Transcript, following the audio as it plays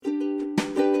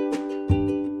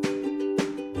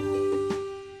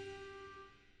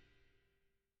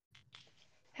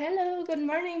good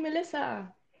morning,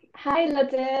 Melissa. Hi,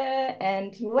 Lotte,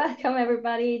 and welcome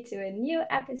everybody to a new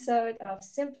episode of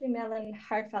Simply Melon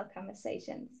Heartfelt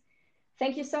Conversations.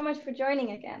 Thank you so much for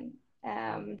joining again.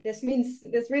 This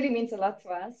really means a lot to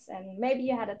us, and maybe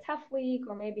you had a tough week,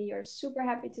 or maybe you're super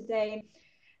happy today.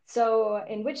 So,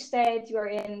 in which state you are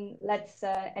in, let's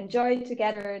enjoy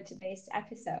together today's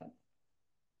episode.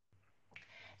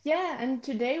 Yeah, and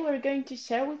today we're going to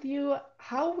share with you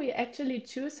how we actually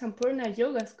choose Sampoorna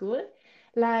Yoga School.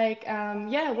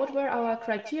 What were our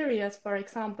criterias, for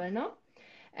example, no?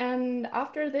 And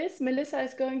after this, Melissa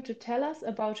is going to tell us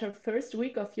about her first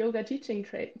week of yoga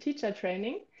teacher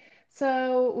training.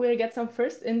 So we'll get some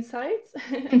first insights.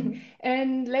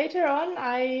 And later on,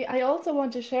 I also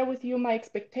want to share with you my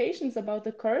expectations about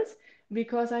the course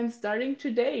because I'm starting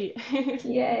today.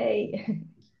 Yay!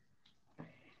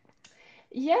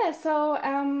 Yeah, so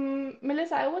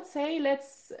Melissa, I would say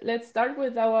let's start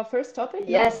with our first topic, no?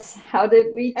 Yes, how did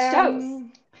we chose?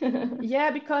 Um,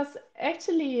 yeah, because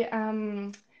actually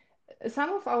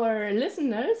some of our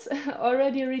listeners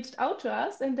already reached out to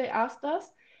us and they asked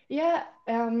us, yeah,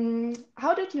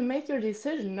 how did you make your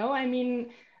decision? No, I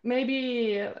mean,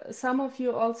 maybe some of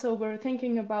you also were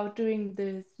thinking about doing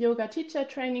this yoga teacher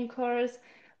training course,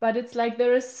 but it's like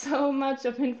there is so much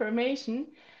of information.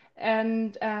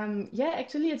 And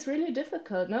actually, it's really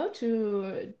difficult, no,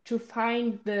 to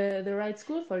find the right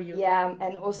school for you. Yeah,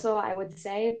 and also I would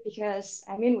say because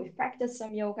I mean we've practiced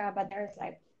some yoga, but there's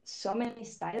like so many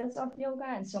styles of yoga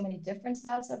and so many different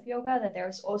styles of yoga that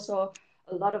there's also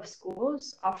a lot of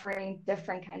schools offering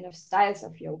different kind of styles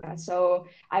of yoga. So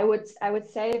I would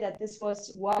say that this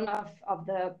was one of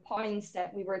the points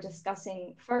that we were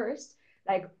discussing first,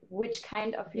 like which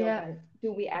kind of Yeah, yoga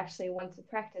do we actually want to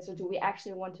practice, or do we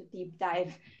actually want to deep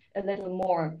dive a little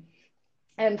more?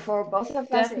 And for both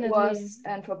of us it definitely. was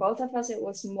and for both of us it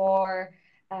was more,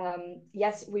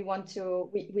 yes, we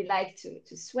like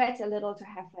to sweat a little, to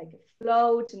have like a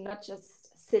flow, to not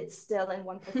just sit still in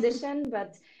one position,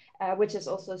 but which is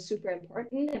also super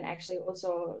important. And actually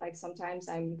also, like, sometimes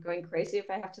I'm going crazy if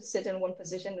I have to sit in one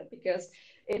position because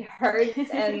it hurts,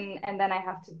 and then I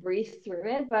have to breathe through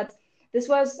it. But this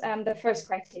was, the first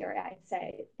criteria, I'd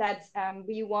say, that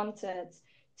we wanted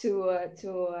to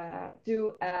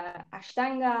do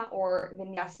Ashtanga or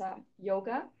Vinyasa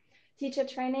yoga teacher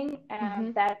training, and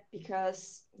Mhm. that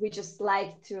because we just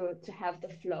like to have the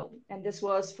flow, and this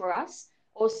was for us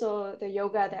also the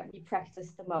yoga that we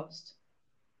practiced the most.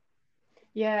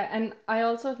 Yeah, and I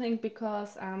also think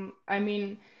because I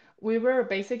mean we were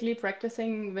basically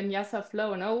practicing Vinyasa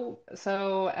flow, no?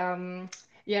 So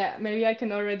yeah, maybe I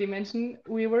can already mention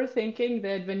we were thinking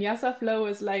that Vinyasa flow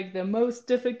is like the most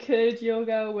difficult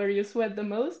yoga where you sweat the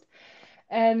most.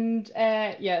 And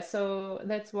yeah, so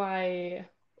that's why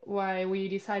we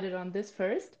decided on this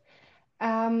first.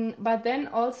 But then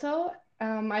also,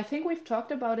 I think we've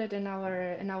talked about it in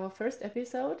our first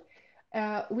episode.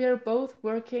 We are both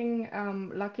working,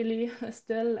 luckily,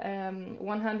 still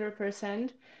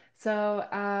 100%. So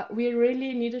we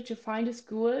really needed to find a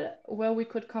school where we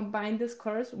could combine this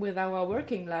course with our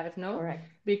working life, no? Correct.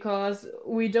 Because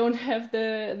we don't have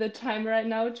the time right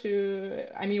now to,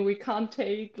 I mean, we can't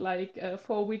take like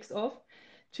 4 weeks off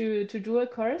to do a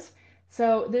course.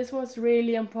 So this was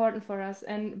really important for us.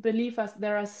 And believe us,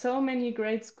 there are so many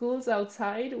great schools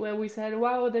outside where we said,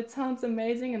 wow, that sounds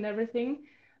amazing and everything.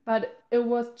 But it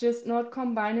was just not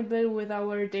combinable with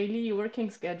our daily working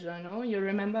schedule, no? You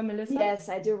remember, Melissa? Yes,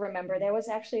 I do remember. There was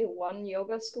actually one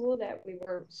yoga school that we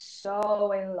were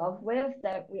so in love with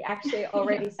that we actually Yeah.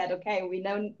 already said, okay, we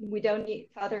don't need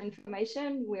further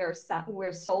information. We're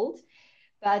sold.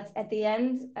 But at the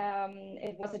end,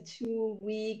 it was a 2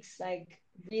 weeks, like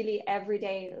really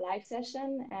everyday live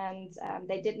session, and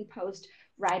they didn't post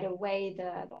right away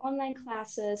the online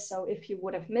classes. So if you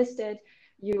would have missed it,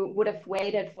 you would have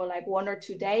waited for like 1 or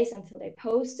 2 days until they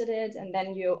posted it, and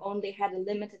then you only had a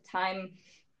limited time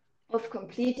of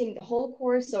completing the whole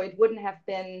course. So it wouldn't have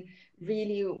been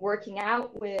really working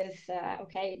out with,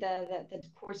 okay, the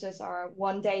courses are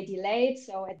 1 day delayed.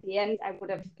 So at the end, I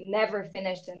would have never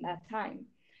finished in that time.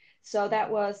 So that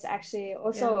was actually Yeah.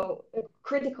 also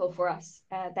critical for us,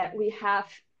 that we have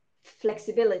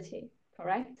flexibility,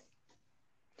 correct?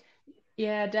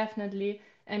 Yeah, definitely.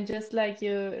 And just like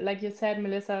you said,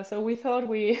 Melissa, so we thought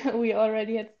we we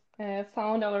already had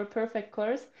found our perfect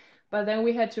course, but then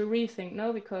we had to rethink,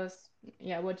 no? Because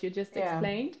yeah, what you just Yeah.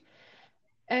 explained.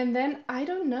 And then I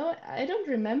don't know, I don't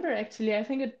remember actually. I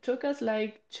think it took us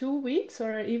like 2 weeks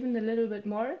or even a little bit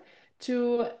more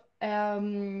to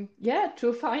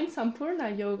to find some Purna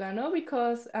yoga, no?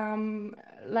 Because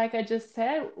like I just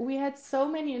said, we had so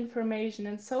many information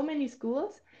and so many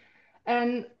schools.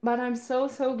 And but I'm so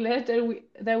glad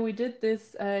that we did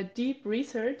this deep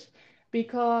research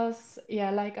because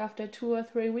yeah, like after 2 or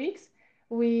 3 weeks,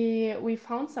 we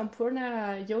found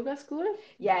Sampoorna Yoga School,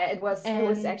 Yeah, it was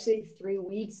and actually 3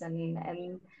 weeks, and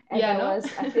yeah, there no, was,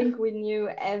 I think we knew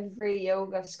every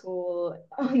yoga school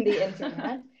on the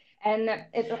internet. And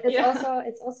yeah,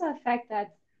 it's also a fact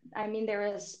that, I mean,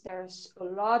 there's a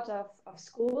lot of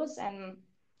schools,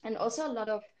 and also a lot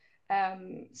of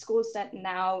schools that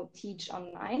now teach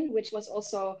online, which was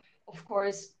also, of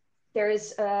course, there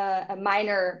is a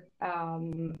minor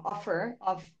offer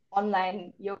of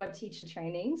online yoga teacher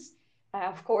trainings,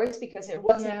 of course, because it yeah,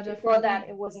 wasn't, before definitely, that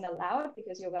it wasn't allowed,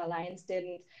 because Yoga Alliance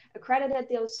didn't accredit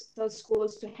those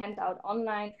schools to hand out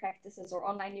online practices or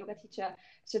online yoga teacher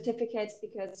certificates,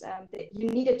 because you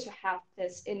needed to have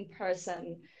this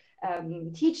in-person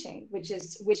teaching,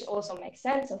 which also makes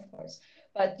sense, of course.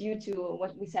 But due to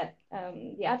what we said,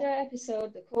 the other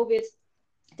episode, the COVID,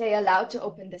 they allowed to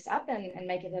open this up and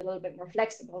make it a little bit more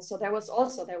flexible. So there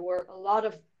were a lot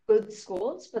of good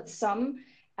schools, but some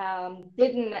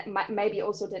didn't, maybe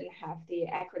also didn't have the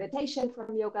accreditation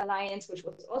from Yoga Alliance, which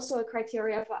was also a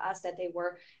criteria for us, that they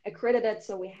were accredited.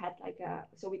 So we had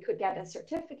so we could get a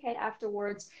certificate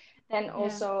afterwards. Then yeah,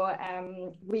 also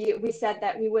we said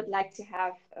that we would like to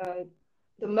have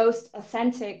the most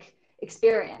authentic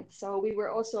experience. So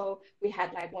we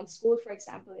had like one school, for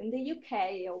example, in the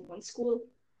UK, or one school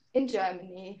in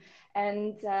Germany,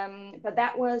 and but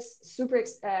that was super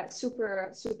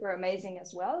amazing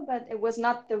as well. But it was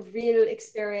not the real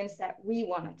experience that we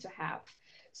wanted to have.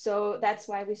 So that's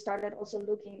why we started also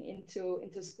looking into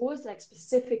schools, like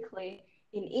specifically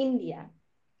in India.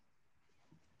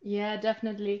 yeah,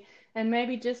 definitely. And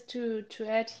maybe just to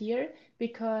add here,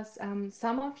 because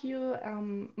some of you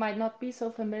might not be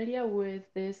so familiar with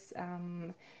this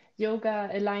Yoga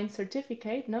Alliance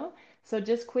certificate, no? So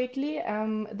just quickly,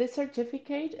 this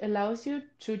certificate allows you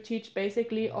to teach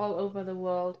basically all over the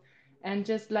world. And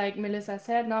just like Melissa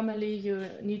said, normally you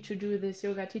need to do this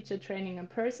yoga teacher training in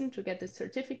person to get this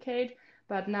certificate.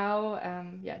 But now,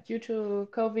 yeah, due to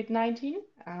COVID-19,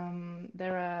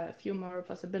 there are a few more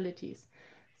possibilities.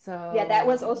 Yeah, So yeah, there that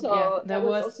was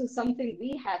was also something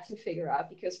we had to figure out,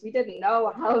 because we didn't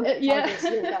know how yeah this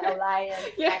Yoga Alliance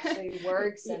yeah actually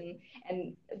works,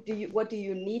 and what do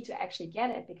you need to actually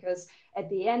get it, because at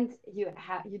the end you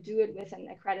do it with an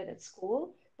accredited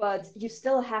school, but you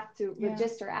still have to yeah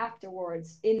register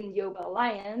afterwards in Yoga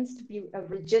Alliance to be a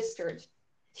registered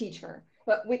teacher.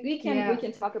 But we yeah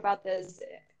can talk about this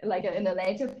like in a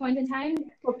later point in time,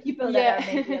 for people that yeah are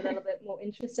maybe a little bit more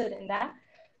interested in that.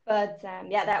 But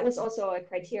yeah, that was also a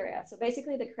criteria. So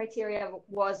basically the criteria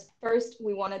was, first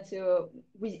we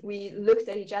looked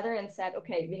at each other and said,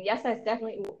 okay, vinyasa is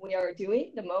definitely what we are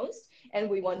doing the most, and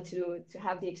we want to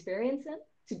have the experience in,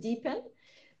 to deepen.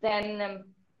 Then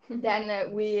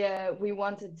we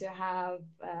wanted to have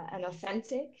an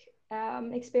authentic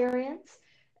experience,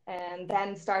 and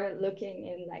then started looking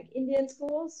in like Indian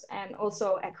schools and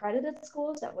also accredited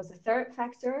schools. That was the third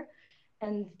factor.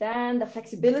 And then the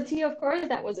flexibility, of course,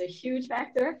 that was a huge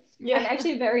factor. yeah I'm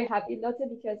actually very happy, Lotte,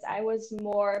 because I was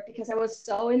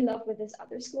so in love with this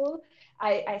other school.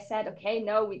 I said, okay,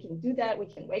 no, we can do that. We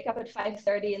can wake up at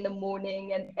 5:30 in the morning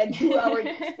and do our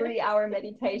 3 hour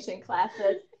meditation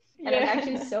classes. And I'm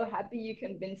actually yeah so happy you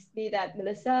convinced me that,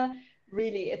 Melissa,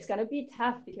 really, it's going to be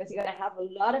tough, because you're going to have a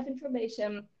lot of information,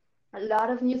 a lot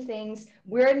of new things.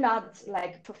 We're not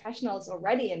like professionals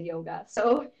already in yoga.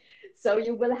 So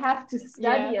you will have to yeah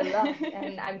study a lot.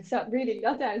 And I'm so really,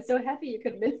 Lotte, I'm so happy you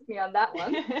convinced me on that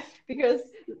one, because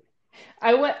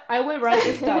I will write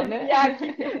this down, yeah,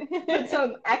 eh? put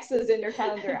some X's in your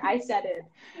calendar. I said it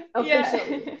yeah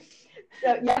officially. So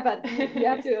yeah, but you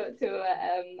have to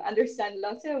understand,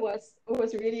 Lotte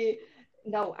was really,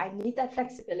 no, I need that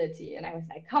flexibility. And I was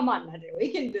like, come on, Lotte, we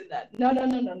can do that. No, no,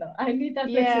 no, no, no. I need that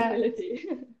yeah flexibility.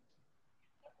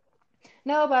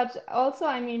 No, but also,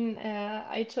 I mean,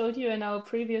 I told you in our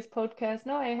previous podcast,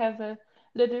 no, I have a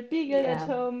little beagle at Yeah,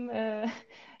 home,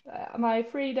 my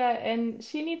Frida, and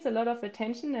she needs a lot of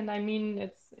attention. And I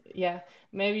mean, yeah,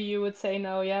 maybe you would say,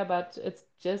 no, yeah, but it's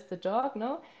just a dog,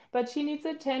 no? But she needs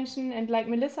attention. And like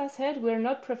Melissa said, we're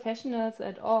not professionals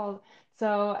at all.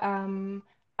 So,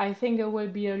 I think it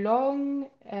will be a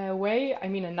long way, I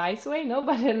mean, a nice way, no,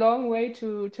 but a long way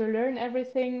to learn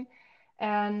everything.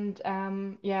 And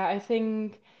yeah, I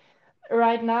think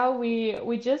right now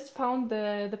we just found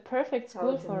the perfect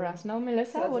school for totally. us. No,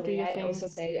 Melissa, what do Totally, you I also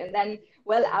think? say. And then,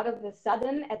 well, out of the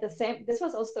sudden, this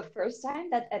was also the first time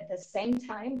that at the same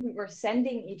time we were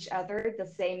sending each other the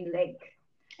same link.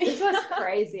 This was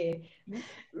crazy,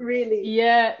 really.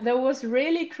 Yeah, that was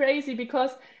really crazy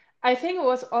because I think it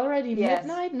was already Yes.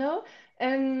 midnight, no?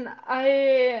 And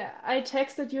I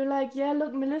texted you like, yeah,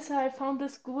 look, Melissa, I found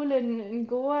this school in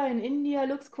Goa in India,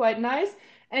 looks quite nice.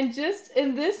 And just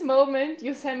in this moment,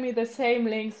 you sent me the same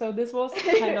link. So this was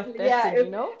kind of Yeah, destiny,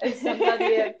 no? if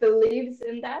somebody believes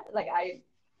in that, like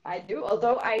I do,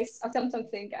 although I sometimes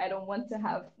think I don't want to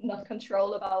have not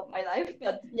control about my life,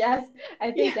 but yes,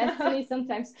 I think Yeah. destiny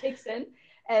sometimes kicks in.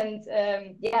 And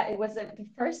yeah, it was the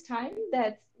first time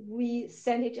that we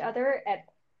sent each other at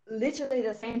literally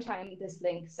the same time this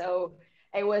link. So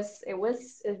it was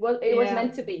Yeah.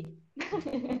 meant to be.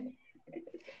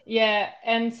 Yeah.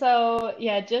 And so,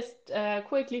 yeah, just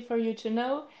quickly for you to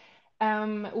know,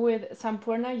 with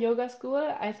Sampoorna Yoga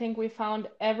School, I think we found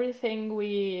everything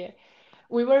we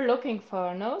were looking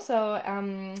for, no? So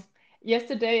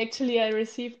yesterday, actually, I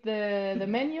received the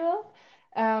manual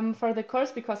for the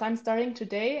course because I'm starting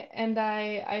today, and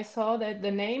I saw that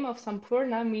the name of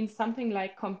Sampurna means something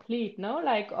like complete, no?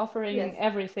 Like Yes. offering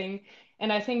everything.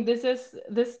 And I think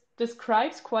this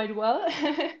describes quite well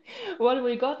what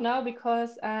we got now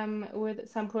because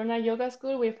with Sampurna Yoga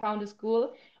School, we found a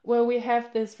school where we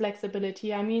have this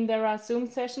flexibility. I mean, there are Zoom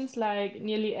sessions like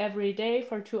nearly every day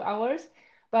for 2 hours,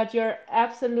 but you're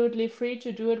absolutely free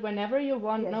to do it whenever you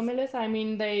want, no, Yes. Melissa? I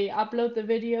mean, they upload the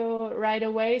video right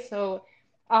away, so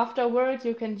afterward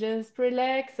you can just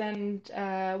relax and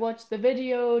watch the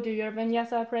video, do your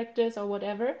vinyasa practice or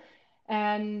whatever.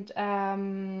 And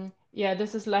yeah,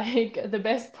 this is like the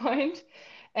best point.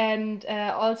 And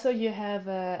also you have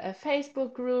a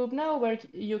Facebook group now where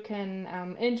you can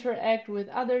interact with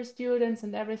other students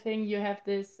and everything. You have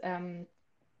this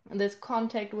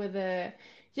contact with the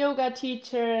yoga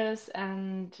teachers,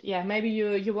 and yeah, maybe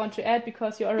you want to add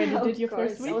because you already did Of your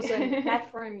first course. week. Also in the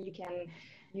platform,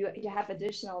 you have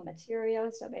additional material.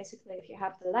 So basically, if you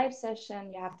have the live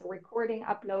session, you have the recording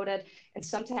uploaded, and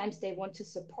sometimes they want to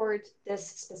support this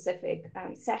specific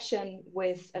session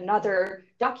with another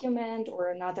document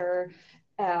or another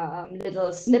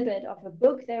little snippet of a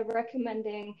book they're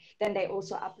recommending. Then they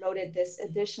also uploaded this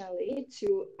additionally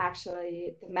to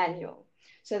actually the manual.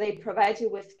 So they provide you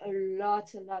with a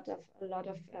lot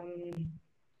of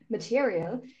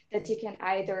material that you can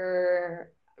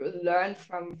either learn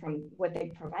from what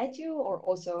they provide you or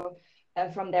also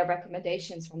from their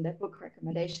recommendations, from their book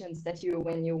recommendations that you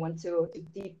when you want to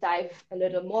deep dive a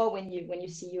little more, when you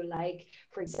see you like,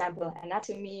 for example,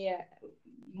 anatomy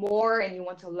more and you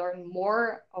want to learn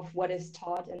more of what is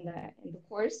taught in the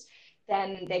course,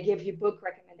 then they give you book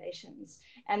recommendations.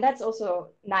 And that's also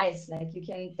nice. Like you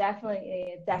can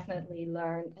definitely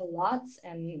learn a lot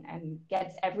and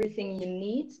get everything you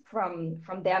need from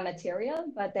their material,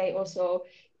 but they also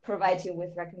provide you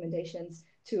with recommendations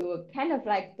to kind of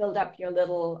like build up your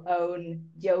little own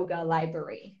yoga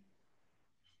library.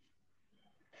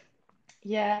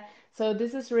 Yeah, so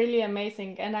this is really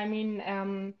amazing. And I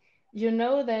mean, you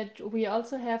know that we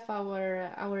also have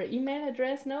our email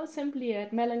address now, simply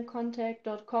at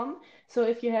meloncontact.com. So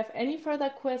if you have any further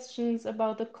questions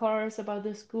about the course, about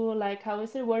the school, like how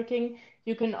is it working,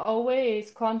 you can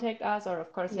always contact us, or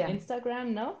of course on Yeah.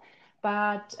 Instagram, no?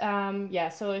 But yeah,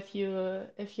 so if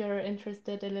you're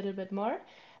interested a little bit more.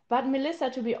 But Melissa,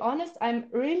 to be honest, I'm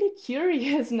really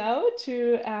curious now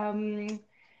to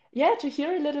yeah, to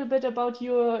hear a little bit about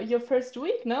your first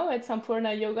week, no, at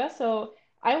Sampoorna Yoga. So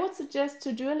I would suggest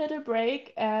to do a little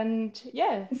break and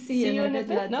yeah, See you see in you a in a bit,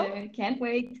 bit, no? Lotte. Can't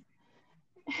wait.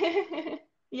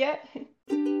 Yeah.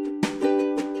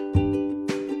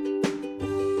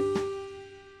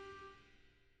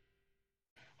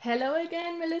 Hello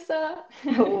again, Melissa.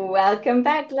 Welcome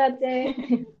back,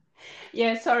 Lotte.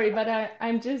 Yeah, sorry, but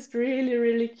I'm just really,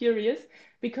 really curious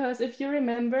because if you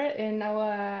remember in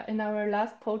our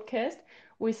last podcast,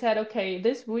 we said, okay,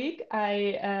 this week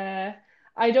I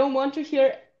don't want to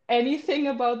hear anything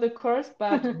about the course,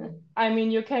 but I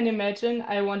mean you can imagine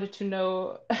I wanted to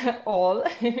know all.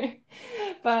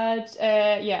 But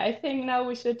yeah, I think now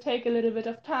we should take a little bit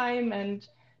of time and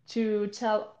to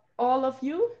tell all of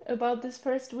you about this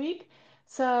first week.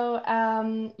 So,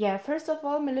 yeah, first of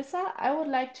all, Melissa, I would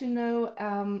like to know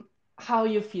how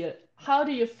you feel. How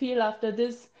do you feel after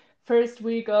this first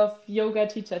week of yoga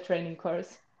teacher training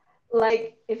course?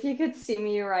 Like, if you could see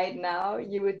me right now,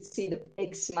 you would see the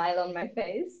big smile on my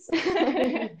face.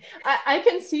 I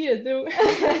can see it though.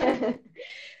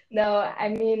 No, I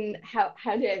mean, how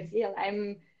do I feel?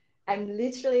 I'm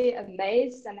literally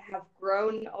amazed and have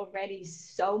grown already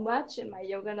so much in my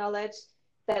yoga knowledge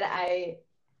that I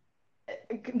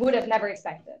would have never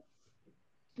expected.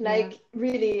 Yeah. Like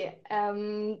really,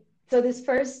 so this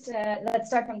first let's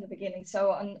start from the beginning.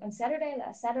 So on Saturday,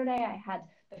 last Saturday, I had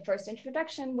the first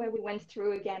introduction where we went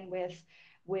through again with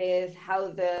with how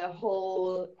the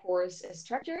whole course is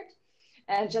structured,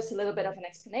 and just a little bit of an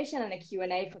explanation and a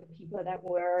Q&A for the people that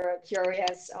were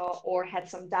curious or had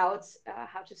some doubts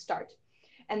how to start.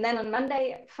 And then on Monday,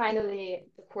 finally,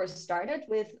 the course started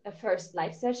with a first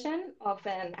live session of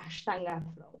an Ashtanga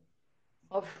flow,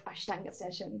 of Ashtanga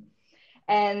session.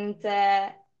 And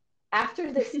after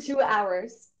this 2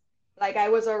 hours, like I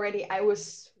was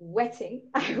sweating,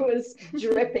 I was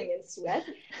dripping in sweat.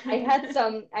 I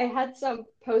had some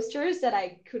postures that I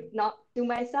could not do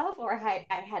myself, or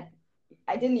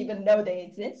I didn't even know they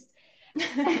exist.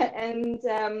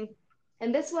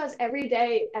 And this was every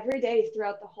day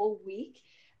throughout the whole week.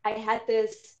 I had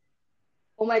this,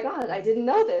 oh my God, I didn't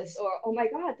know this, or oh my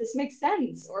God, this makes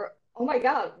sense, or oh my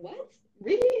God, what?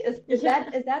 Really? Yeah.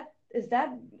 Is that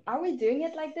are we doing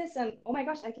it like this? And oh my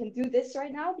gosh, I can do this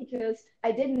right now because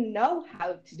I didn't know how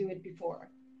to do it before.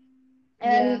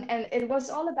 Yeah. And it was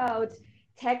all about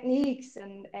techniques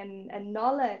and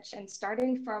knowledge and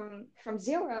starting from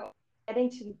zero, getting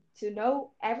to know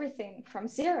everything from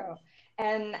zero.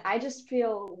 And I just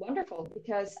feel wonderful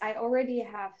because I already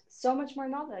have so much more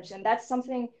knowledge, and that's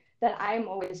something that I'm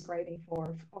always craving for,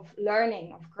 of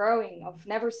learning, of growing, of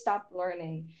never stop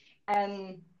learning.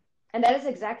 And that is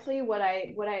exactly what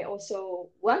I also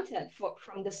wanted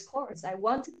from this course. I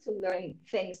wanted to learn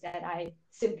things that I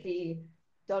simply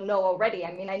don't know already.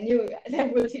 I mean, I knew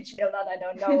they will teach me a lot I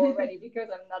don't know already because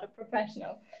I'm not a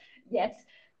professional yet.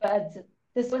 But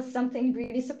this was something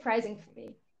really surprising for me.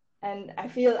 And I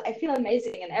feel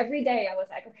amazing. And every day I was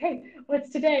like, okay, what's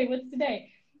today? What's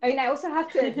today? I mean, I also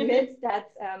have to admit that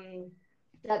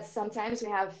that sometimes we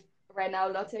have right now,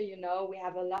 Lotte, you know, we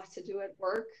have a lot to do at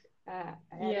work. Uh,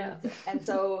 Yeah. and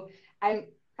so I'm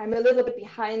I'm a little bit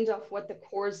behind of what the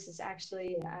course is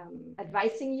actually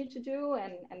advising you to do,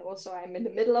 and also I'm in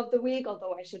the middle of the week,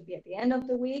 although I should be at the end of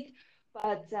the week.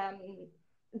 But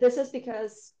this is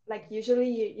because, like, usually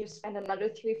you spend another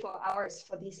 3 4 hours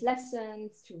for these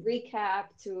lessons to recap,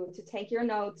 to take your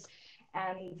notes,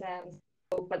 and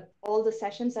but all the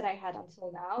sessions that I had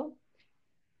until now,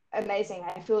 amazing.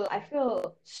 I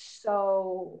feel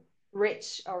so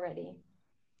rich already.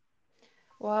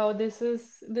 Wow, this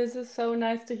is so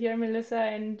nice to hear, Melissa.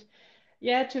 And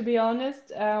yeah, to be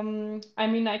honest, I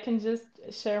mean, I can just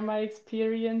share my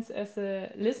experience as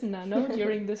a listener, no,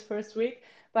 during this first week.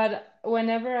 But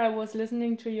whenever I was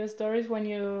listening to your stories when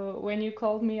you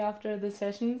called me after the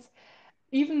sessions,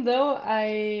 even though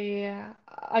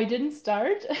I didn't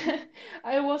start,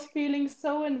 I was feeling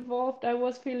so involved. I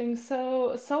was feeling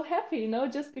so happy, you know,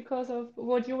 just because of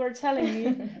what you were telling me.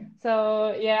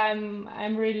 So yeah,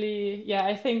 I'm really, yeah,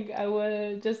 I think I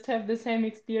will just have the same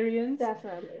experience.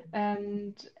 Definitely.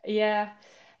 And yeah,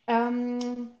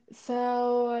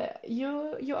 so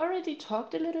you already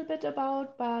talked a little bit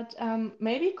about, but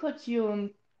maybe could you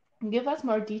give us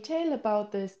more detail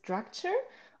about the structure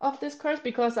of this course?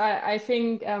 Because I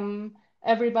think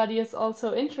everybody is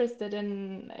also interested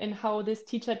in how this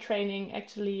teacher training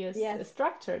actually Yes, is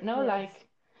structured, no? yes, Like,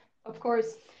 of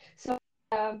course. So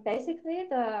basically,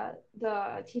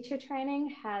 the teacher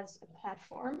training has a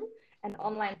platform, an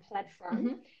online platform,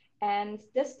 hmm and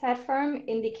this platform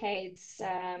indicates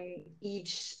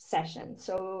each session.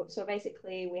 So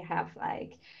basically, we have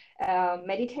like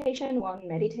meditation one,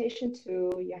 meditation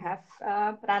two. You have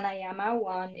pranayama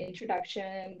one,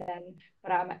 introduction, then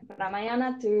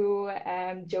pranayama two,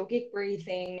 yogic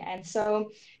breathing, and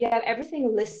so you have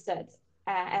everything listed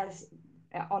as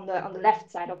on the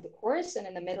left side of the course, and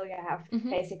in the middle you have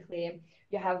hmm basically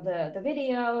you have the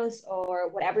videos or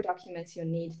whatever documents you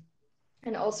need.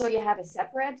 And also you have a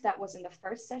separate, that was in the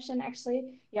first session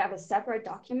actually, you have a separate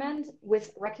document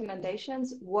with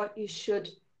recommendations what you should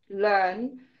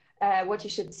learn, what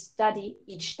you should study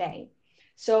each day.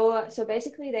 So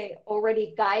basically they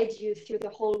already guide you through the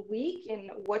whole week in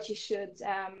what you should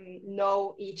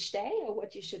know each day or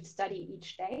what you should study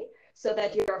each day, so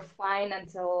that you're fine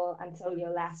until your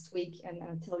last week and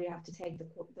until you have to take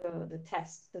the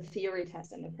test, the theory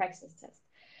test and the praxis test,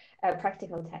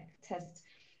 practical test.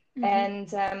 hmm And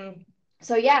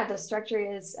so yeah, the structure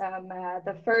is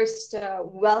the first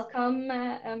welcome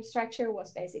structure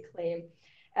was basically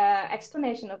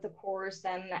explanation of the course,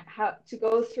 then how to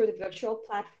go through the virtual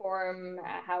platform,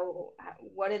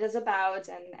 what it is about,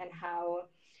 and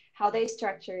how they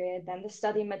structure it, then the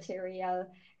study material,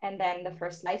 and then the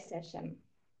first live session.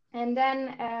 And then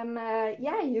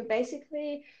yeah, you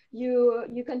basically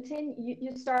you continue,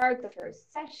 you start the first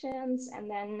sessions, and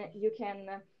then you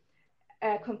can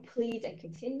complete and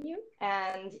continue,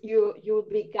 and you'll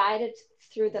be guided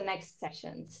through the next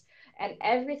sessions. And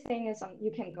everything is on.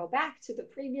 You can go back to the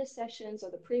previous sessions or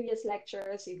the previous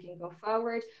lectures. You can go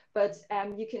forward, but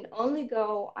you can only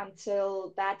go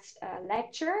until that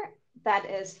lecture that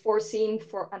is foreseen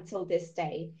for until this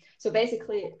day. So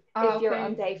basically, Ah, if you're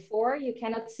on okay. day 4, you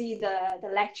cannot see the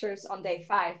lectures on day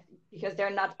 5 because they're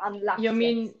not You unlocked yet.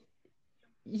 mean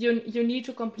you need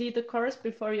to complete the course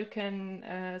before you can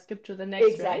skip to the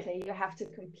next, right? Exactly, you have to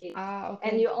complete. Ah,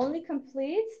 And okay. you only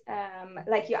complete,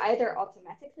 like you either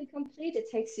automatically complete, it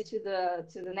takes you to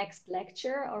the next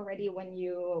lecture already when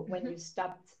Mm-hmm. you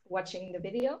stopped watching the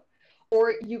video,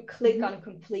 or you click Mm-hmm. on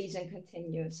complete and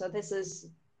continue. So this is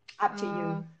up to you.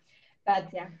 Uh,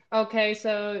 But yeah, okay,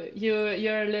 so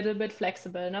you're a little bit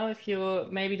flexible, no? If you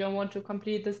maybe don't want to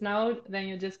complete this now, then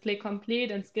you just click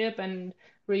complete and skip and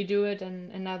redo it in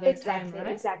another time, exactly,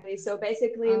 right? exactly. So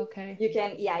basically, Okay. you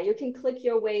can, yeah, you can click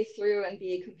your way through and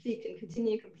be complete and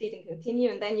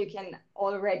continue, and then you can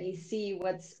already see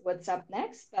what's up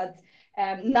next, but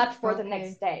not for the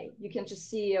next Okay. day. You can just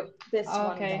see this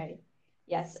one Okay. day.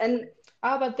 Yes, and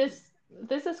Ah, but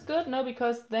this is good, no?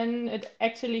 Because then it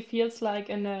actually feels like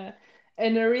in a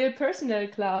real personal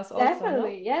class also, no?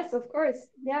 definitely, yes, of course.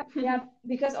 Yeah, yeah.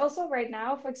 Because also right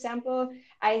now, for example,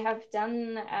 I have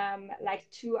done like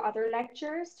two other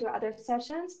lectures, two other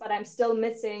sessions, but I'm still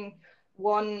missing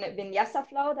one vinyasa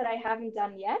flow that I haven't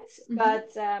done yet. Hmm. But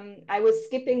I was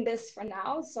skipping this for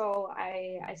now, so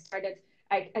I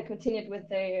continued with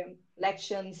the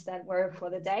lections that were for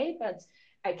the day, but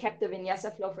I kept the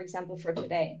vinyasa flow, for example, for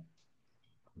today.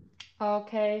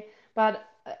 Okay, but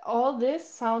all this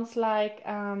sounds like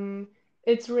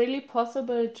it's really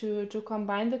possible to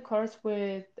combine the course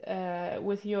with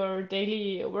your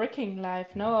daily working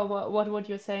life, no? Or what would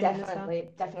you say, Melissa? Definitely,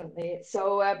 definitely.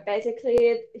 So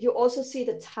basically, you also see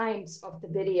the times of the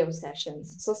video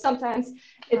sessions. So sometimes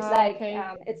Ah, okay.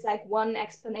 it's like one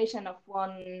explanation of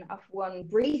one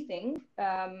breathing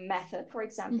method, for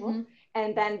example, Mm-hmm.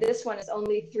 and then this one is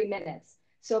only 3 minutes.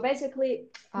 So basically,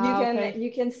 Ah, okay.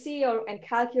 you can see and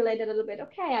calculate a little bit.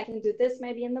 Okay, I can do this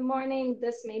maybe in the morning,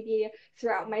 this maybe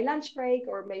throughout my lunch break,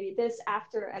 or maybe this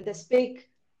after, and this big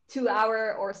 2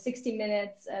 hour or 60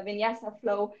 minutes vinyasa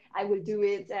flow I will do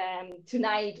it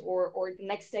tonight or the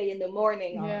next day in the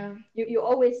morning, or Yeah. you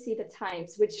always see the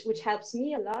times, which helps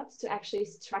me a lot to actually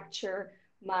structure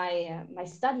my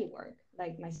study work,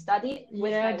 like my study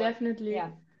with Yeah, my work. definitely. Yeah,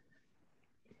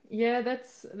 Yeah,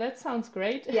 that sounds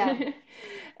great. yeah.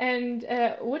 And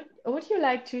would you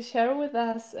like to share with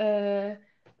us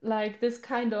like this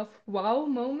kind of wow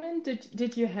moment?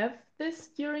 Did you have this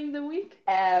during the week?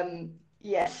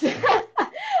 Yes.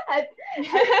 I,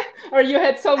 Or you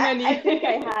had so I many? think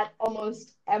I had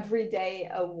almost every day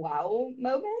a wow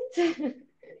moment.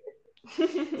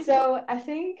 So I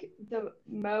think the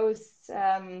most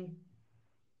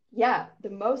the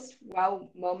most wow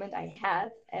moment I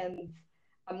had, and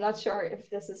I'm not sure if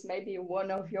this is maybe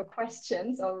one of your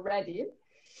questions already,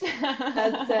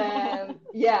 but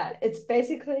yeah, it's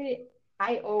basically,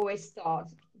 I always thought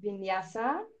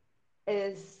vinyasa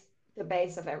is the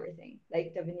base of everything.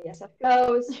 Like the vinyasa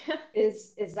flows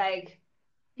is like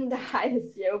the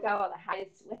highest yoga or the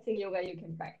highest sweating yoga you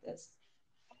can practice,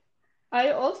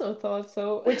 I also thought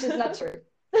so. which is not true.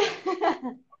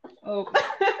 Oh,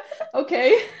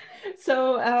 okay.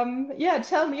 So, yeah,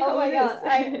 tell me Oh how my it God.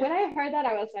 I is. when I heard that,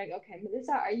 I was like, okay,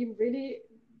 Melissa, are you really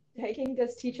taking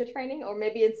this teacher training? Or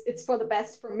maybe it's for the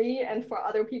best for me and for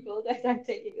other people that I'm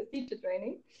taking this teacher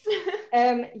training.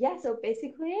 Yeah, so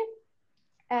basically,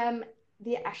 um,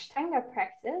 the Ashtanga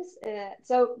practice,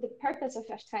 so the purpose of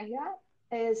Ashtanga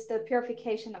is the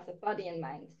purification of the body and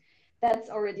mind. That's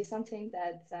already something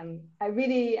that I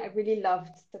really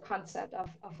loved the concept of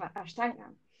Ashtanga.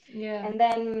 Yeah. And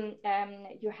then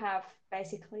you have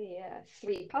basically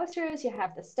three postures. You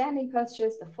have the standing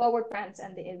postures, the forward bends,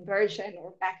 and the inversion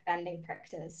or back bending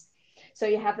practice. So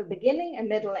you have a beginning, a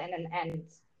middle, and an end.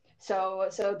 So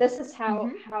this is Hmm.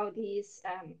 how these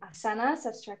asanas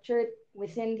are structured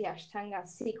within the Ashtanga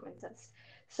sequences.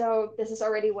 So this is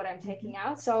already what I'm Hmm. taking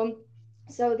out. So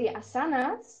the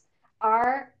asanas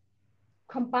are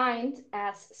combined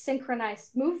as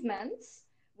synchronized movements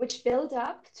which build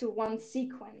up to one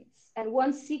sequence. And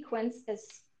one sequence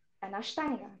is an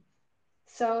ashtanga.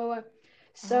 So,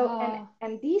 Ah,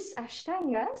 and these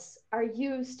ashtangas are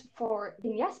used for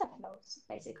vinyasa flows,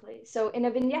 basically. So in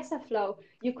a vinyasa flow,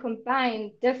 you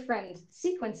combine different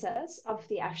sequences of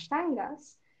the ashtanga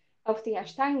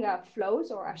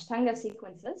flows or ashtanga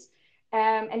sequences,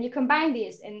 and you combine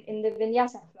these in the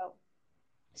vinyasa flow.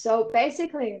 So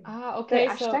basically, the okay.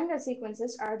 So, Ashtanga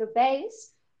sequences are the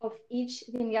base of each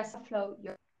vinyasa flow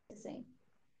you're practicing.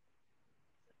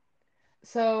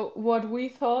 So what we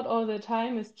thought all the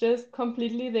time is just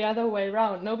completely the other way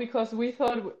around, no? Because we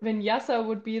thought vinyasa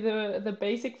would be the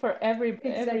basic for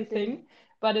Exactly. everything,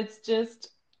 but it's just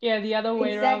yeah the other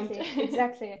way around. Exactly,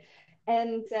 exactly.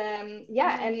 And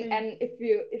yeah, Okay. and if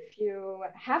you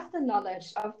have the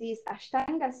knowledge of these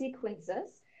Ashtanga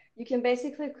sequences, you can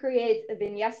basically create a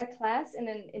vinyasa class in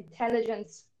an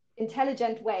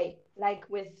intelligent way, like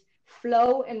with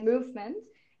flow and movement,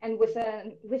 and with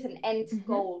an end Hmm.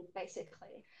 goal,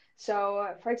 basically.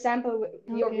 So, for example,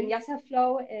 your Okay. vinyasa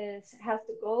flow is has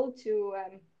the goal to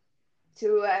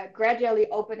gradually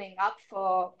opening up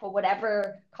for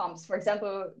whatever comes. For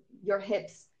example, your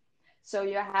hips. So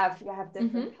you have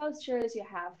different Hmm. postures. You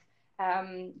have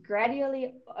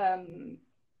gradually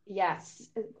yes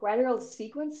gradual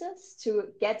sequences to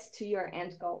get to your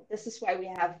end goal. This is why we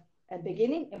have a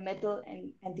beginning, a middle,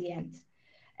 and the end.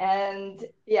 And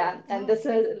yeah, and Oh, this okay.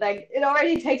 is like it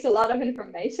already takes a lot of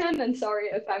information. And sorry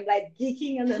if I'm like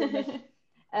geeking a little bit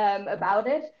about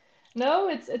it. No,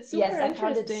 it's super Yes, I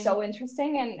found it interesting. so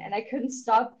interesting, and I couldn't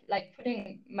stop like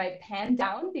putting my pen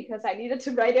down because I needed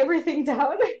to write everything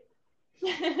down.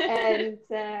 And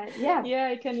yeah, Yeah,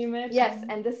 I can yes, imagine.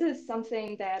 and this is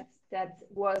something that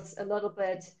was a little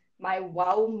bit my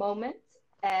wow moment,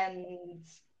 and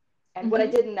what I Hmm.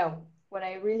 didn't know, what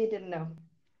I really didn't know.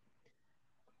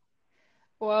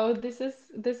 Wow, this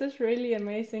is really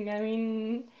amazing. I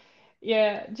mean,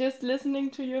 yeah, just listening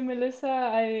to you, Melissa,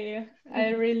 I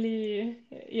really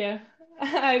yeah,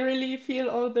 I really feel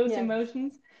all those Yes.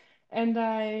 emotions, and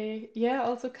I yeah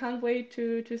also can't wait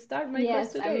to start my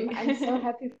course Yes, I'm so today.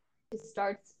 happy to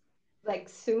start like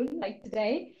soon, like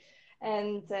today,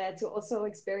 and to also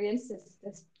experience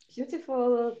this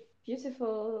beautiful,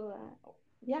 beautiful,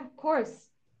 yeah, course.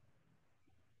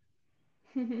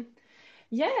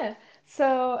 Yeah.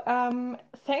 So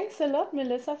thanks a lot,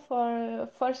 Melissa,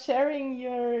 for sharing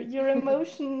your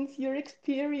emotions, your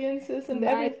experiences, and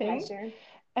My everything. pleasure.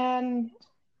 And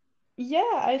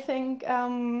yeah, I think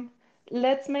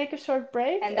let's make a short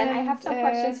break And then I have and some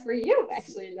questions for you,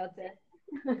 actually, Lotte.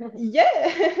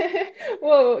 yeah.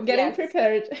 Whoa, getting Yes.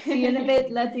 prepared. See you in a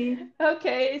bit, Lotte.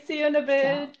 Okay, see you in a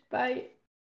Ciao. bit. Bye.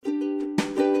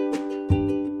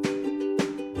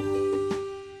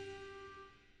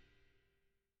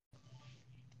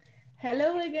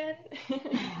 Hello again.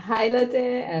 Hi, Lotte,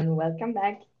 and welcome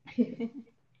back.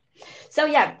 So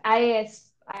yeah, I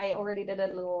already did a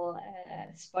little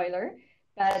spoiler,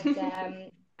 but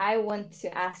I want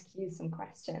to ask you some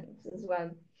questions as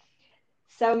well.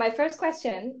 So my first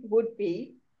question would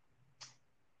be,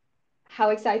 how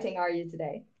exciting are you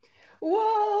today?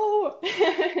 Whoa!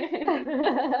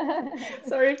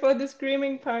 Sorry for the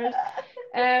screaming part.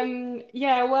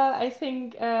 Yeah, well, I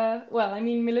think, well, I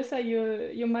mean, Melissa,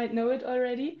 you might know it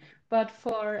already, but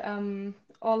for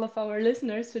all of our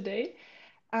listeners today,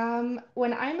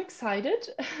 when I'm excited,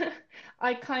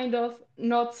 I kind of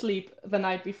not sleep the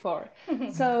night before.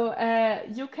 So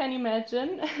you can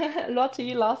imagine,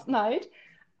 Lottie last night.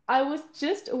 I was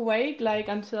just awake like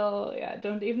until yeah, I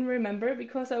don't even remember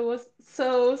because I was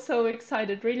so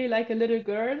excited, really like a little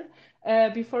girl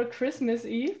before Christmas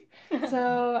Eve.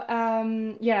 So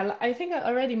yeah, I think I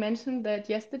already mentioned that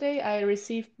yesterday I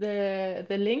received the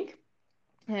link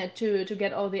to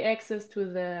get all the access to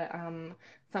the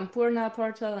Sampoorna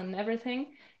portal and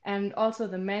everything, and also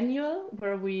the manual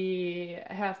where we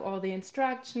have all the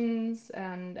instructions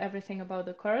and everything about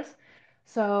the course.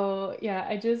 So yeah,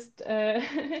 I just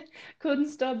couldn't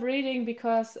stop reading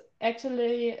because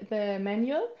actually the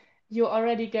manual you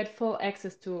already get full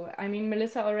access to. I mean,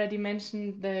 Melissa already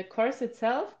mentioned the course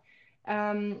itself.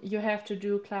 You have to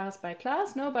do class by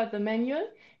class, no, but the manual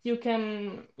you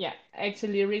can yeah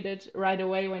actually read it right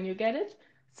away when you get it.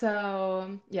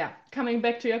 So yeah, coming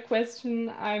back to your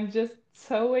question, I'm just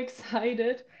so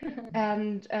excited,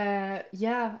 and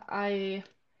yeah, I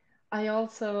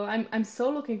also I'm so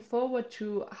looking forward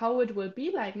to how it will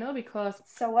be like, no, because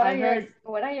So I heard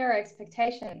what are your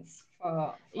expectations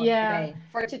for yeah today?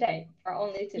 For today, for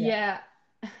only today. yeah.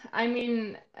 I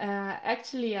mean,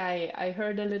 actually, I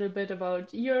heard a little bit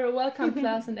about your welcome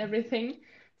class and everything.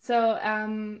 So,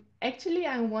 actually,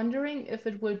 I'm wondering if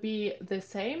it will be the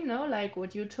same, no, like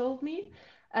what you told me,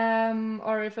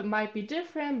 or if it might be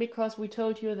different because we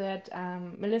told you that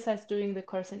Melissa is doing the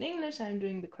course in English, I'm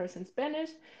doing the course in Spanish.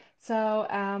 So,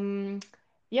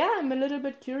 yeah, I'm a little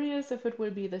bit curious if it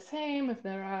will be the same, if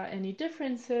there are any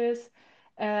differences.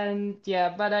 And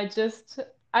yeah, but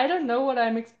I don't know what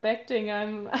I'm expecting.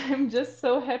 I'm just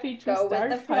so happy to Go with start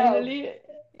the flow. finally.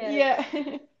 Yes. Yeah.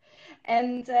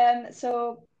 And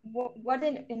so what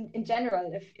in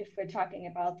general, if we're talking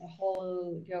about the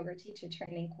whole yoga teacher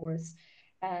training course,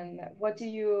 what do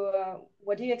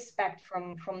you expect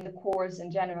from the course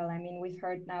in general? I mean, we've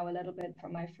heard now a little bit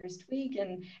from my first week,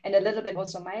 and a little bit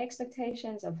also my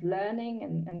expectations of learning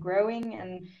and growing,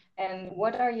 and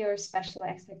what are your special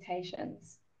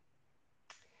expectations?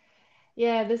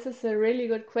 Yeah, this is a really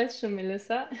good question,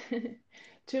 Melissa.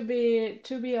 To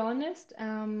be honest,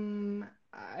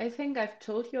 I think I've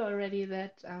told you already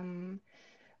that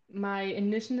my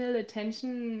initial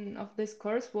intention of this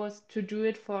course was to do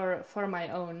it for my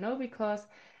own, no? Because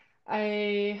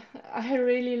I I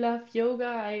really love yoga.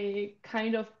 I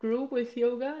kind of grew with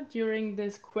yoga during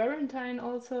this quarantine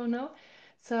also, no?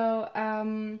 So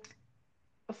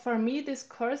for me, this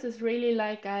course is really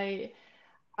like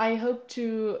I hope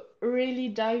to really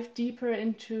dive deeper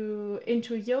into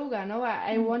yoga. No,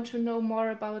 I want Mm, to know more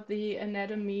about the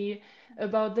anatomy,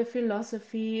 about the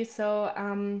philosophy. So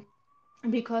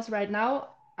because right now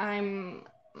I'm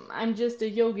I'm just a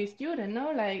yogi student,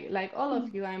 no, like all of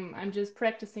mm, you. I'm just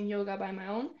practicing yoga by my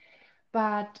own.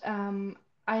 But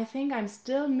I think I'm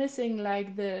still missing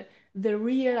like the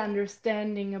real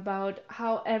understanding about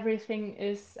how everything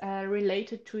is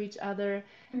related to each other,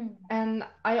 mm, and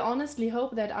I honestly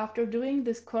hope that after doing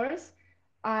this course,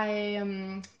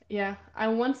 I'm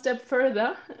one step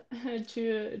further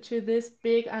to this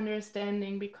big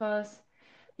understanding because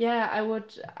yeah,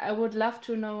 I would love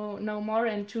to know more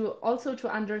and to also to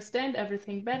understand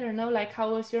everything better. Know like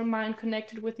how is your mind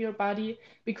connected with your body?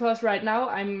 Because right now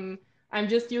I'm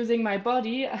just using my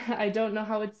body. I don't know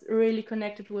how it's really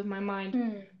connected with my mind.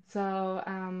 mm. So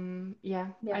yeah,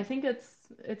 Yeah. I think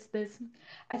it's this.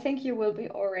 I think you will be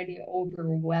already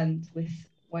overwhelmed with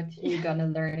what you're gonna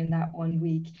learn in that 1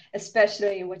 week,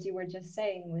 especially what you were just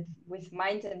saying with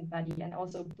mind and body, and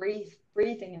also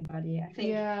breathing and body.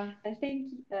 Yeah. I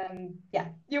think, yeah,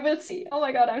 you will see. Oh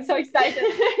my God, I'm so excited!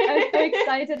 I'm so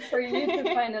excited for you to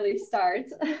finally start.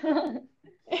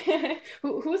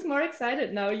 Who's more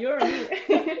excited now, you or me?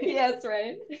 Yes,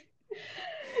 right.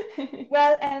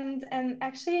 Well, and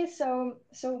actually, so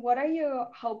what are you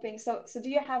hoping? So do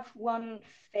you have one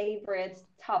favorite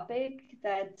topic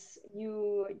that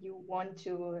you want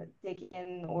to dig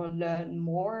in or learn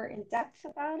more in depth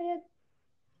about it?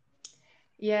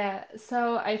 Yeah,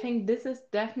 so I think this is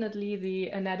definitely the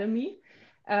anatomy.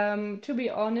 To be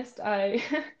honest, I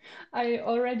I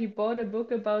already bought a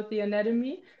book about the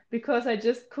anatomy because I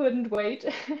just couldn't wait.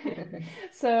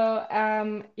 So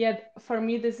yeah, for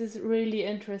me this is really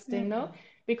interesting, no? Mm,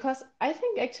 Because I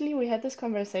think actually we had this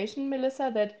conversation,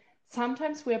 Melissa, that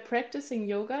sometimes we are practicing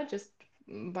yoga just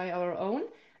by our own,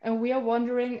 and we are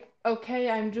wondering, okay,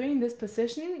 I'm doing this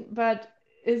position, but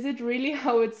is it really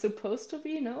how it's supposed to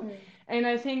be, no? mm. And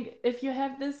I think if you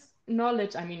have this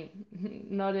knowledge, I mean,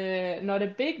 not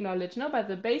a big knowledge, no, but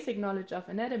the basic knowledge of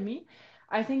anatomy,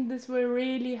 I think this will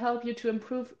really help you to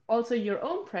improve also your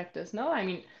own practice, no? I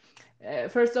mean,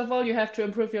 first of all, you have to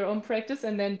improve your own practice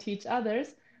and then teach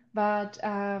others. But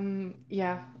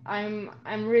yeah, I'm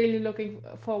really looking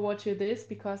forward to this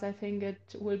because I think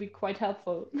it will be quite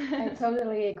helpful. I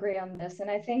totally agree on this, and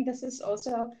I think this is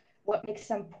also what makes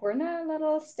Sampoorna a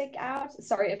little stick out.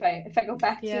 Sorry if I go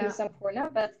back to Yeah. Sampoorna,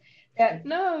 but they're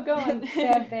No, go on.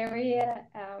 they're very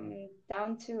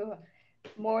down to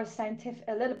more scientific,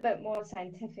 a little bit more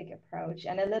scientific approach,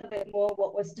 and a little bit more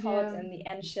what was taught Yeah. in the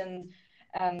ancient,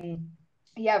 um,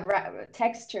 yeah,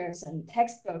 textures and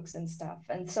textbooks and stuff.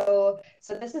 And so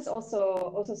this is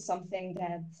also something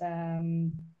that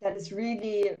that is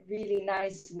really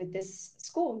nice with this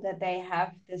school, that they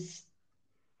have this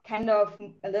kind of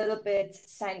a little bit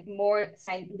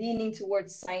leaning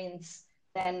towards science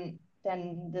than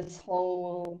this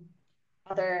whole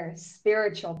other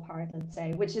spiritual part, let's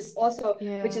say, which Yeah. is also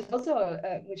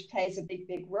which plays a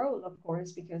big role, of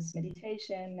course, because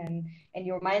meditation and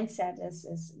your mindset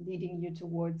is leading you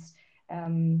towards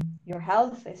your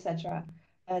health, etc.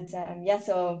 But yeah,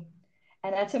 so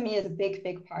anatomy is a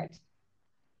big part.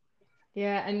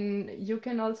 Yeah, and you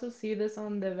can also see this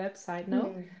on the website, no?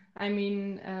 Mm. I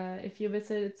mean, if you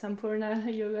visit Sampoorna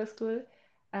Yoga School,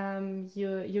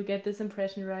 you get this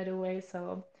impression right away.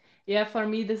 So, yeah, for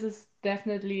me, this is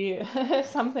definitely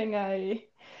something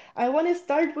I want to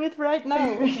start with right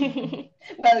now.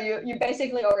 Well, you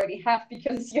basically already have,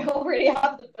 because you already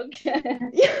have the book,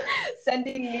 Yeah,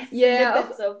 sending me yeah,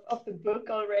 snippets of the book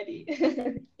already.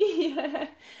 yeah.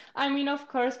 I mean, of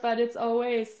course, but it's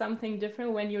always something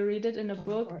different when you read it in a Of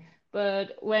book, course.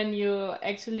 but when you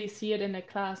actually see it in a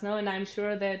class, no? And I'm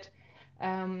sure that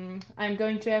I'm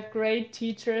going to have great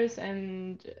teachers,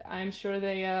 and I'm sure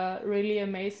they are really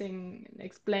amazing in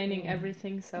explaining Mm.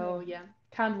 everything. So Yeah. yeah,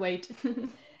 can't wait.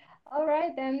 All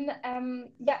right, then.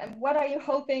 Yeah, and what are you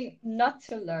hoping not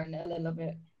to learn a little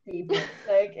bit deeper?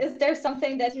 Like, is there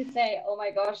something that you say, oh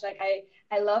my gosh, like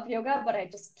I love yoga, but I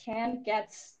just can't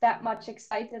get that much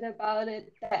excited about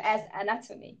it as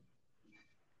anatomy?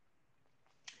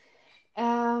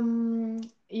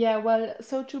 Yeah, well,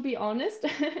 so to be honest,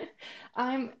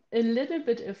 I'm a little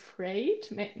bit afraid.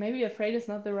 Maybe afraid is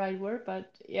not the right word,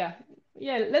 but yeah,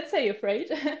 let's say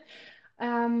afraid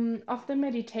of the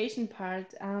meditation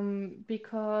part.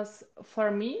 Because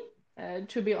for me,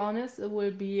 to be honest, it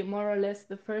will be more or less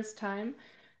the first time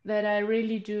that I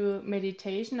really do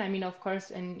meditation. I mean, of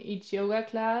course, in each yoga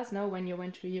class, no, when you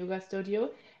went to a yoga studio,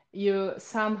 you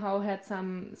somehow had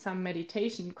some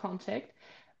meditation contact.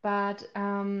 But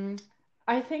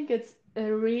I think it's a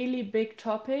really big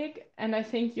topic, and I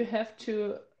think you have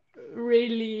to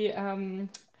really,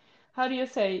 how do you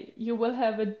say, you will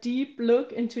have a deep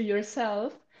look into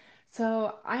yourself.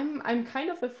 So I'm kind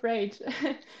of afraid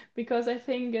because I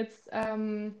think it's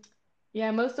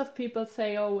yeah, most of people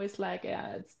say always like,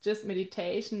 yeah, it's just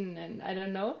meditation and I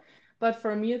don't know. But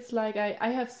for me, it's like I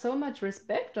have so much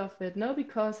respect of it, no?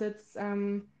 Because it's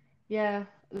yeah,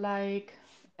 like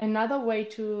another way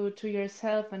to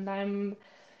yourself. And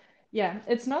yeah,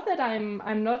 it's not that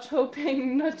I'm not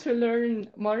hoping not to learn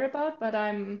more about, but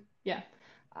yeah,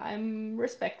 I'm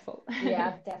respectful.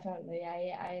 Yeah, definitely.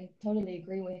 I totally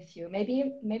agree with you.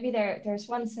 Maybe there's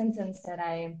one sentence that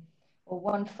I or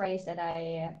one phrase that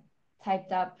I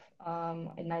typed up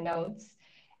in my notes,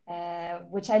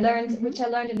 which hmm I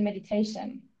learned in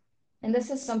meditation. And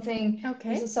this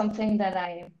Okay. is something that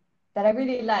I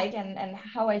really like, and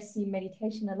how I see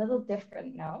meditation a little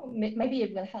different now. Maybe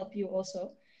it will help you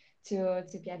also to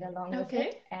get along with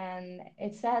it. Okay. And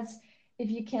it says, if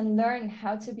you can learn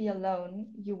how to be alone,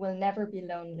 you will never be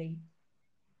lonely.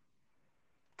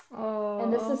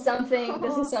 And Oh. this is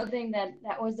something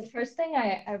that was the first thing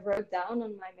I wrote down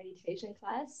on my meditation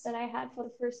class that I had for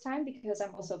the first time, because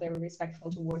I'm also very respectful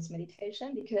towards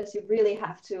meditation, because you really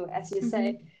have to, as you hmm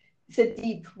say, sit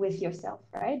deep with yourself,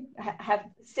 right? Have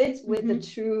sit with the hmm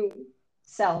true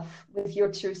self, with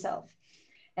your true self.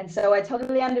 And so I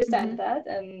totally understand hmm that,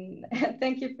 and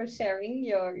thank you for sharing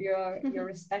your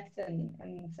respect, and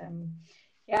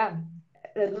yeah,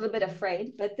 a little bit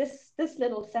afraid, but this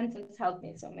little sentence helped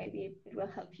me, so maybe it will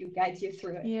help you, guide you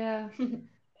through it. Yeah.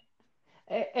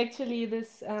 Actually,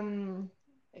 this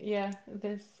yeah,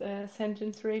 this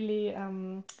sentence really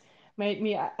made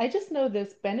me. I just know the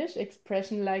Spanish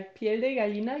expression like piel de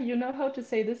gallina. You know how to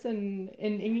say this in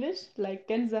English, like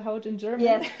Gänsehaut in German.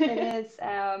 Yes, it is.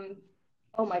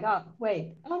 Oh my God,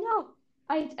 wait. Oh no,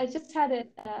 I just had it.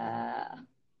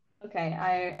 Okay,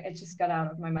 I it just got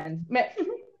out of my mind. Ma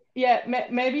Yeah,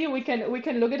 maybe we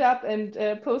can look it up and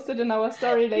post it in our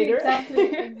story later. Exactly,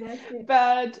 exactly.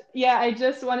 But yeah, I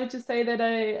just wanted to say that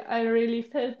I really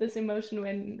felt this emotion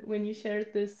when you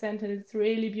shared this sentence. It's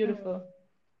really Hmm. beautiful.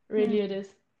 Hmm. Really it is.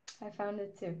 I found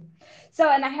it too. So,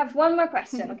 and I have one more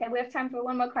question. Okay, we have time for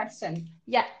one more question.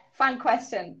 Yeah, fun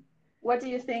question. What do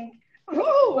you think?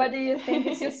 What Woo! do you think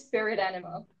is your spirit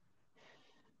animal?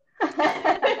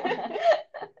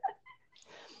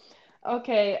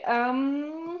 Okay,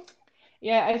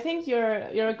 yeah, I think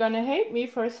you're gonna hate me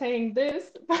for saying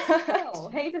this, but No,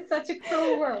 hate is such a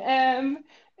cruel word. um,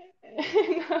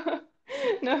 no,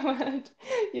 no, but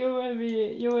you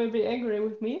will be angry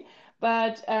with me.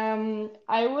 But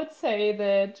I would say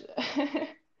that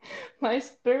my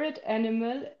spirit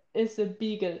animal is a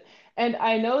beagle. And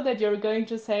I know that you're going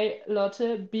to say,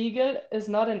 Lotte, beagle is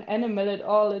not an animal at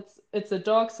all. It's a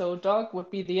dog, so dog would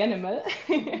be the animal.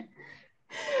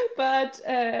 But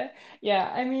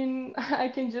yeah, I mean, I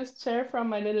can just share from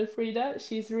my little Frida.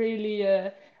 She's really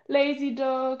a lazy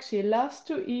dog. She loves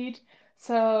to eat.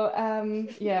 So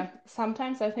yeah,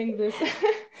 sometimes I think this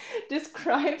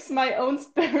describes my own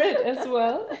spirit as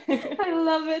well. I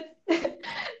love it.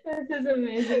 This is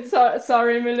amazing. So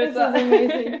sorry, This is Melissa.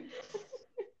 amazing.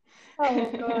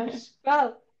 Oh gosh.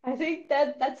 Well, I think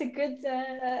that's a good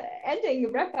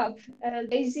ending, wrap up.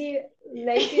 Lazy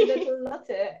little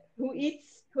Lotte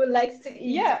who likes to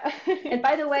eat. Yeah. And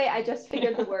by the way, I just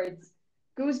figured the Yeah. words.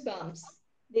 Goosebumps.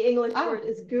 The English Ah, word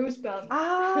is goosebumps.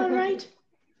 right.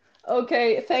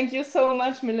 Okay, thank you so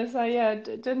much, Melissa. Yeah,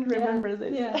 didn't Yeah, remember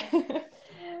this. yeah.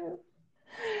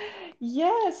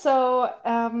 Yeah, so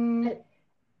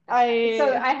I, so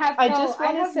I I just I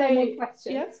want to have no more say, yeah,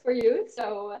 questions for you.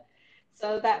 So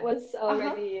uh-huh. that was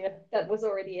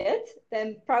already it.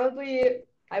 Then probably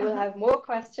I will Uh-huh. have more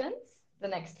questions the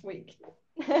next week.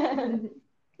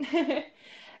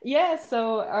 Yeah,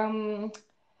 so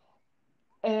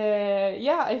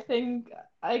yeah, I think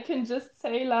I can just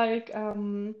say like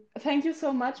thank you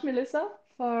so much, Melissa,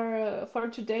 for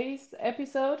today's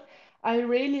episode. I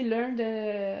really learned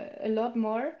a lot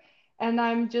more, and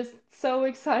I'm just so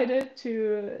excited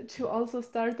to also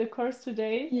start the course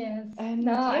today. Yes. No, And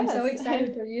I'm so yes,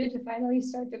 excited for you to finally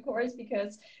start the course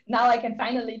because now I can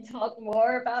finally talk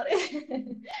more about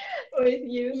it with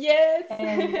you. yes.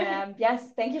 And yes,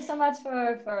 thank you so much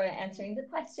for answering the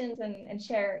questions and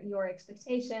share your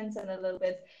expectations and a little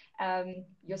bit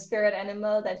your spirit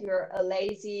animal that you're a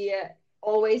lazy,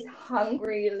 always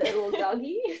hungry little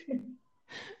doggy.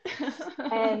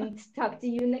 And talk to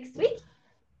you next week.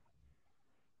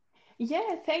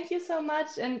 Yeah, thank you so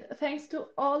much, and thanks to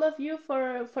all of you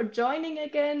for joining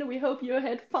again. We hope you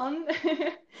had fun,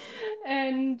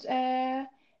 and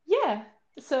yeah,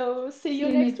 so see See you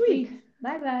you next next week. week.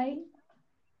 Bye bye.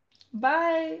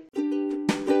 Bye.